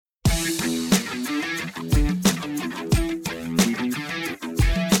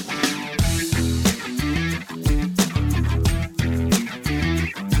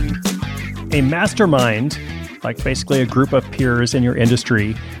A mastermind, like basically a group of peers in your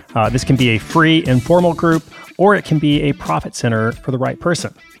industry, this can be a free, informal group, or it can be a profit center for the right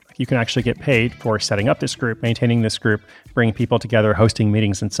person. You can actually get paid for setting up this group, maintaining this group, bringing people together, hosting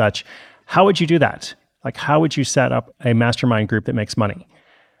meetings and such. How would you do that? Like, how would you set up a mastermind group that makes money?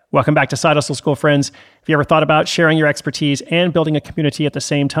 Welcome back to Side Hustle School, friends. If you ever thought about sharing your expertise and building a community at the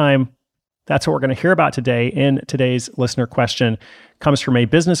same time, that's what we're going to hear about today. In today's listener question comes from a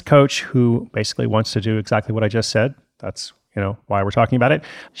business coach who basically wants to do exactly what I just said. That's why we're talking about it.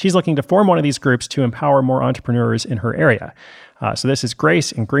 She's looking to form one of these groups to empower more entrepreneurs in her area. So this is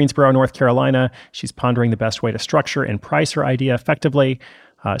Grace in Greensboro, North Carolina. She's pondering the best way to structure and price her idea effectively.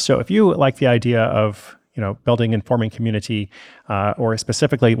 So if you like the idea of building and forming community, or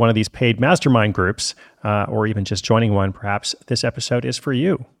specifically one of these paid mastermind groups, or even just joining one, perhaps this episode is for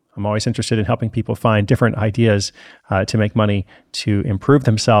you. I'm always interested in helping people find different ideas to make money, to improve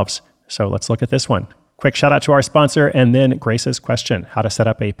themselves. So let's look at this one. Quick shout out to our sponsor, and then Grace's question: how to set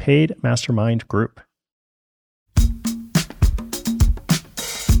up a paid mastermind group.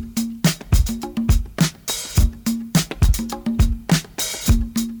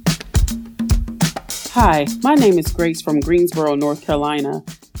 Hi, my name is Grace from Greensboro, North Carolina.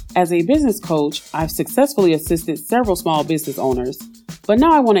 As a business coach, I've successfully assisted several small business owners, but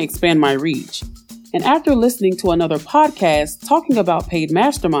now I want to expand my reach. And after listening to another podcast talking about paid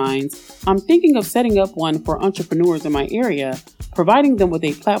masterminds, I'm thinking of setting up one for entrepreneurs in my area, providing them with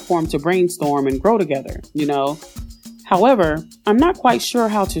a platform to brainstorm and grow together, However, I'm not quite sure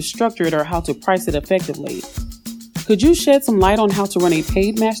how to structure it or how to price it effectively. Could you shed some light on how to run a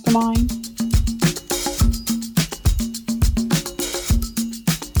paid mastermind?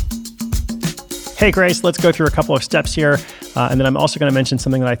 Hey, Grace, let's go through a couple of steps here. And then I'm also going to mention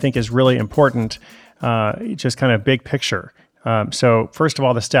something that I think is really important, just kind of big picture. So first of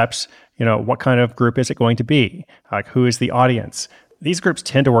all, the steps, what kind of group is it going to be? Like, who is the audience? These groups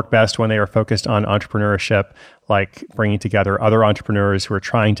tend to work best when they are focused on entrepreneurship, like bringing together other entrepreneurs who are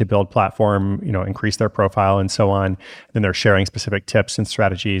trying to build platform, increase their profile and so on. Then they're sharing specific tips and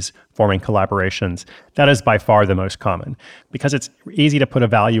strategies, forming collaborations. That is by far the most common because it's easy to put a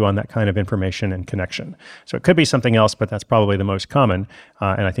value on that kind of information and connection. So it could be something else, but that's probably the most common.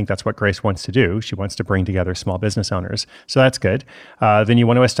 And I think that's what Grace wants to do. She wants to bring together small business owners. So that's good. Then you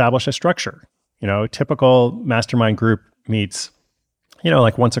want to establish a structure. Typical mastermind group meets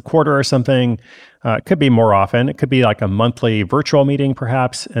like once a quarter or something. It could be more often. It could be like a monthly virtual meeting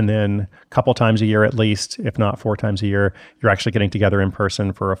perhaps, and then a couple times a year at least, if not 4 times a year, you're actually getting together in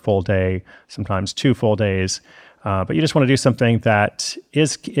person for a full day, sometimes 2 full days. But you just want to do something that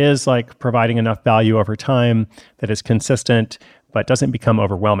is like providing enough value over time, that is consistent, but doesn't become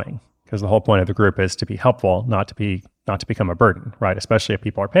overwhelming. Because the whole point of the group is to be helpful, not to become a burden, right? Especially if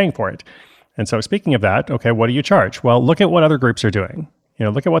people are paying for it. And so speaking of that, okay, what do you charge? Well, look at what other groups are doing.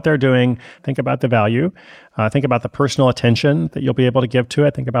 Look at what they're doing. Think about the value. Think about the personal attention that you'll be able to give to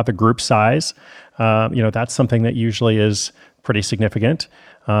it. Think about the group size. That's something that usually is pretty significant.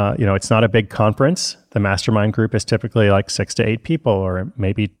 It's not a big conference. The mastermind group is typically like 6 to 8 people, or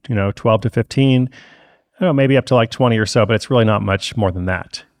maybe 12 to 15. Maybe up to like 20 or so, but it's really not much more than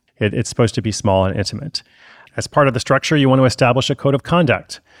that. It's supposed to be small and intimate. As part of the structure, you want to establish a code of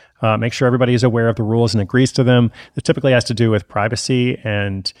conduct. Make sure everybody is aware of the rules and agrees to them. It typically has to do with privacy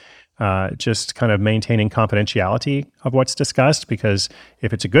and just kind of maintaining confidentiality of what's discussed, because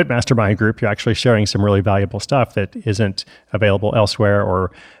if it's a good mastermind group, you're actually sharing some really valuable stuff that isn't available elsewhere,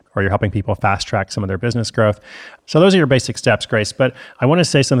 or you're helping people fast track some of their business growth. So those are your basic steps, Grace. But I want to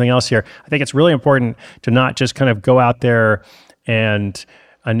say something else here. I think it's really important to not just kind of go out there and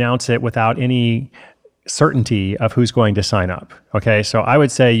announce it without any certainty of who's going to sign up. Okay. So I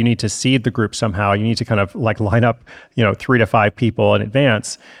would say you need to seed the group somehow. You need to kind of like line up, 3 to 5 people in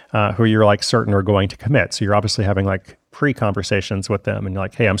advance who you're like certain are going to commit. So you're obviously having like pre-conversations with them and you're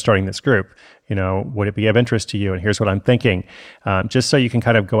like, hey, I'm starting this group. Would it be of interest to you? And here's what I'm thinking. Just so you can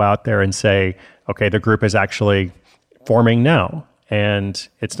kind of go out there and say, okay, the group is actually forming now. And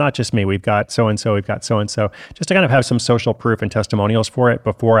it's not just me. We've got so-and-so, we've got so-and-so, just to kind of have some social proof and testimonials for it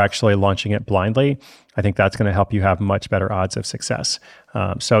before actually launching it blindly. I think that's going to help you have much better odds of success.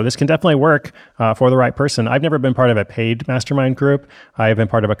 So this can definitely work for the right person. I've never been part of a paid mastermind group. I have been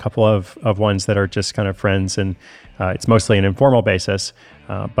part of a couple of ones that are just kind of friends, and it's mostly an informal basis.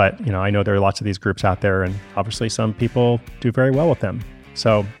 But I know there are lots of these groups out there, and obviously some people do very well with them.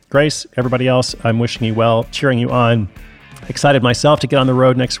 So Grace, everybody else, I'm wishing you well, cheering you on. Excited myself to get on the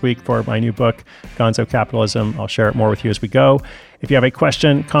road next week for my new book, Gonzo Capitalism. I'll share it more with you as we go. If you have a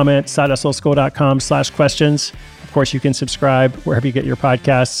question, comment, sidehustleschool.com/questions. Of course, you can subscribe wherever you get your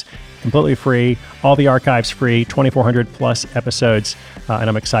podcasts. completely free, all the archives free, 2,400 plus episodes, and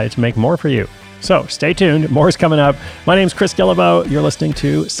I'm excited to make more for you. So stay tuned. More is coming up. My name's Chris Guillebeau. You're listening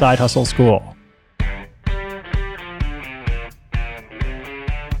to Side Hustle School.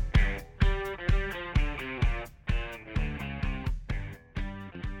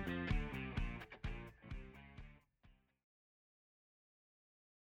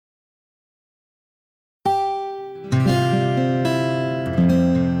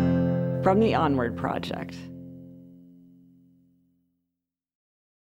 From the Onward Project.